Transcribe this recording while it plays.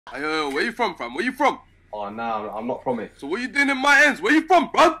Hey, where you from, fam? Where you from? Oh, no, I'm not from it. So what you doing in my ends? Where you from,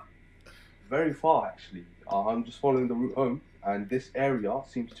 bruv? Very far, actually. I'm just following the route home, and this area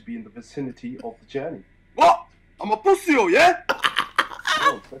seems to be in the vicinity of the journey. What? I'm a pussy, yeah?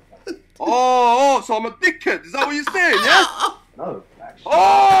 So I'm a dickhead. Is that what you're saying, yeah? No, actually.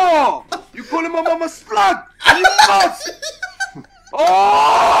 Oh! You calling my mama slug? You nuts!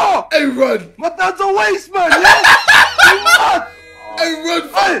 Oh! Hey, run! My dad's a waste man, yeah? You nuts! Hey, run!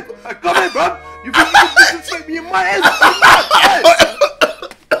 Hey, come here, bruv. You think you can disrespect me in my head?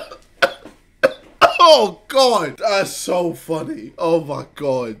 Oh, God! That's so funny. Oh, my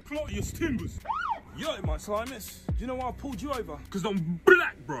God. Claudius Timbers. Yo, my Slimus. Do you know why I pulled you over? Because I'm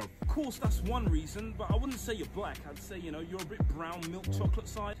black, bro. Of course, that's one reason, but I wouldn't say you're black. I'd say, you know, you're a bit brown, milk chocolate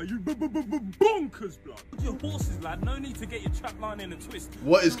side. Are you bonkers, blood? Your horses, lad. No need to get your trap line in a twist.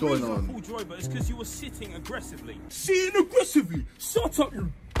 What is going on? The reason I pulled you over is because you were sitting aggressively. Sitting aggressively? Shut up,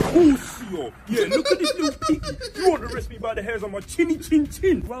 you pussy. Yeah, look at this little piggy. You want to arrest me by the hairs on my chinny chin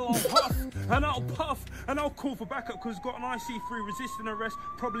chin? Well, I'll huff, and I'll puff, and I'll call for backup because got an IC3 resisting arrest,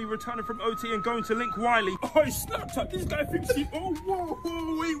 probably returning from OT and going to Link Wiley. Oh, he snapped up. This guy thinks he, whoa,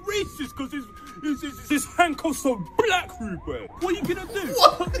 he racist because his handcuffs are black, Ruben. What are you going to do?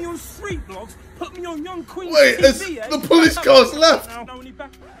 What? Put me on street vlogs? Put me on Young Queen Wait, TV, the police car's left. No, any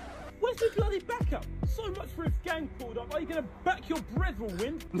back. Where's the bloody backup? So much for if gang pulled up. Are you going to back your brethren,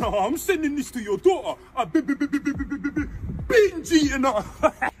 win? No, I'm sending this to your daughter. Binge eating her.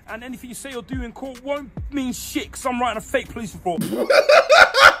 And anything you say or do in court won't mean shit because I'm writing a fake police report.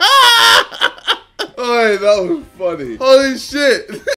 Alright, that was funny. Holy shit.